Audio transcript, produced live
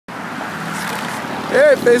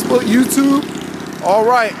Hey, Facebook, YouTube. All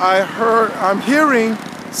right, I'm hearing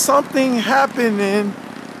something happening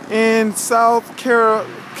in South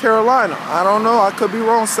Carolina. I don't know, I could be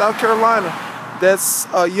wrong. South Carolina. That's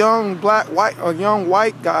a young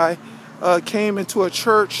white guy came into a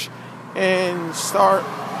church and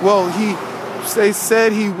they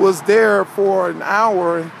said he was there for an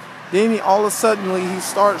hour, and then all of a sudden he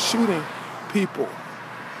starts shooting people.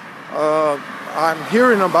 I'm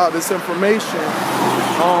hearing about this information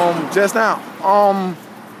just now.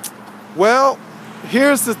 Well,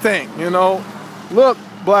 here's the thing, look,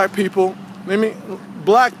 black people,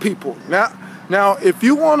 black people. Now, if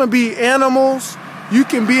you want to be animals, you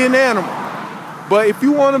can be an animal. But if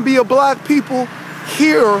you want to be a black people,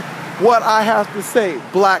 hear what I have to say,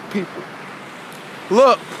 black people.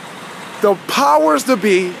 Look, the powers to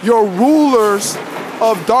be, your rulers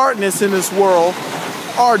of darkness in this world,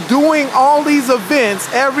 are doing all these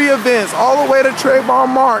events, all the way to Trayvon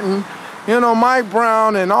Martin, Mike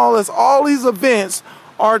Brown and all these events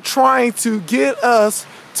are trying to get us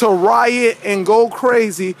to riot and go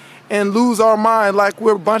crazy and lose our mind like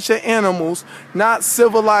we're a bunch of animals, not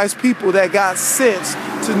civilized people that got sense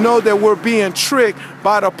to know that we're being tricked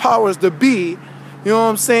by the powers to be. You know what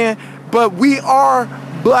I'm saying? But we are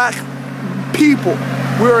black people.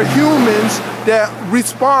 We're humans that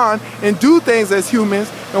respond and do things as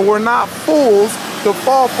humans, and we're not fools to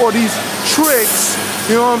fall for these tricks,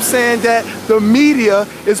 that the media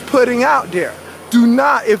is putting out there. Do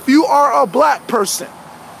not, if you're a black person,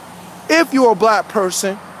 do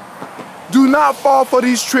not fall for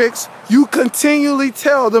these tricks. You continually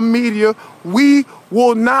tell the media, we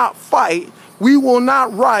will not fight, we will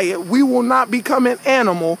not riot, we will not become an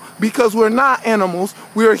animal, because we're not animals,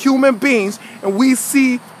 we're human beings, and we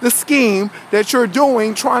see the scheme that you're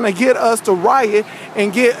doing, trying to get us to riot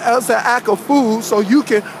and get us to act a fool so you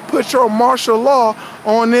can put your martial law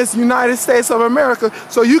on this United States of America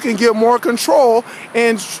so you can get more control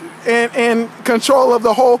and control of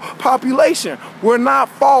the whole population. We're not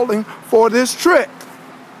falling for this trick,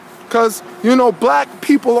 because, black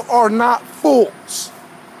people are not fools.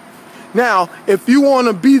 Now, if you want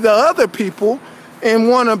to be the other people and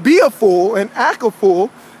want to be a fool and act a fool,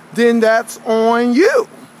 then that's on you.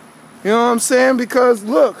 You know what I'm saying? Because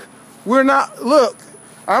look,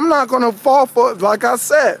 I'm not going to fall for, like I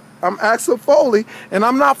said, I'm Axel Foley, and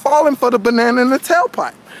I'm not falling for the banana in the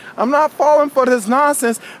tailpipe. I'm not falling for this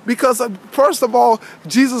nonsense because, first of all,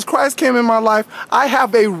 Jesus Christ came in my life. I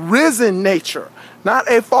have a risen nature,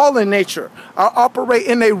 not a fallen nature. I operate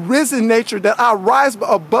in a risen nature that I rise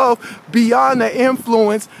above, beyond the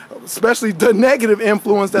influence, especially the negative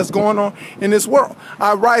influence that's going on in this world.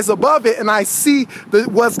 I rise above it and I see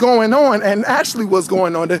what's going on, and actually what's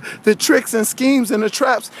going on, the tricks and schemes and the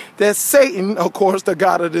traps that Satan, of course, the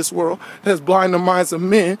God of this world, has blinded the minds of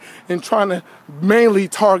men and trying to mainly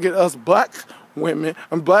target us black women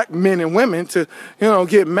and black men and women to,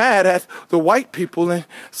 get mad at the white people and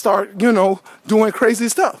start, doing crazy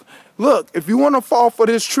stuff. Look, if you want to fall for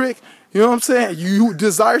this trick, you know what I'm saying? You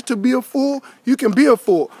desire to be a fool, you can be a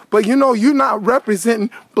fool. But you're not representing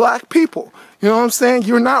black people. You know what I'm saying?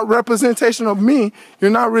 You're not representation of me.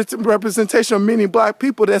 You're not representation of many black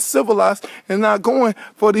people that's civilized and not going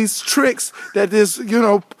for these tricks that this,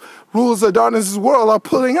 rulers of darkness world are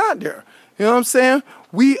putting out there. You know what I'm saying?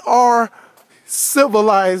 We are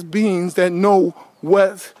civilized beings that know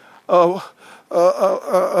what's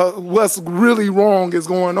really wrong is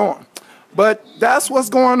going on. But that's what's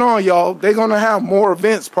going on, y'all. They're going to have more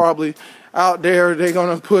events probably out there. They're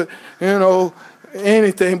going to put,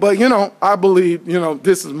 anything. But, I believe,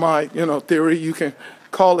 this is my, theory. You can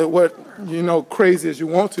call it what, crazy as you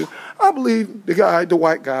want to. I believe the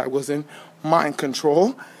white guy was in mind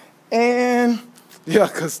control. And, yeah,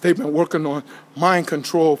 because they've been working on mind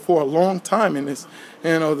control for a long time in this,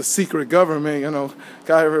 the secret government,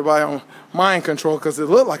 got everybody on mind control because it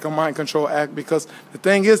looked like a mind control act. Because the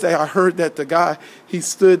thing is that I heard that the guy, he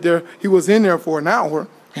stood there, he was in there for an hour,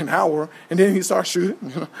 and then he started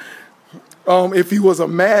shooting. If he was a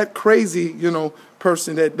mad, crazy,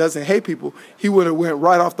 person that doesn't hate people, he would have went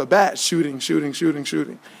right off the bat shooting.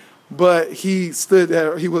 But he stood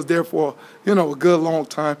there, he was there for, a good long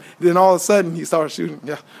time. Then all of a sudden he started shooting.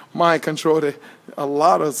 Yeah, mind control. A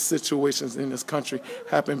lot of situations in this country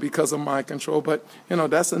happen because of mind control. But,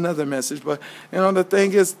 that's another message. But, the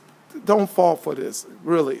thing is, don't fall for this.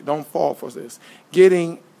 Really, don't fall for this. Get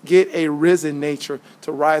a risen nature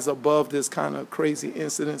to rise above this kind of crazy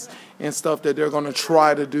incidents and stuff that they're going to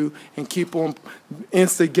try to do and keep on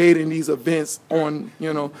instigating these events on,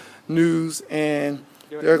 news, and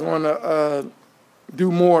they're going to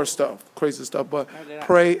do more stuff, crazy stuff. But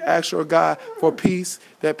pray, ask your God for peace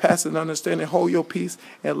that passes understanding. Hold your peace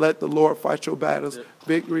and let the Lord fight your battles.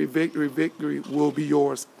 Victory, victory, victory will be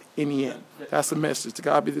yours in the end. That's the message. To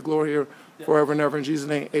God be the glory here forever and ever. In Jesus'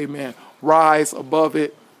 name, amen. Rise above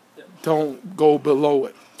it. Don't go below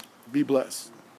it. Be blessed.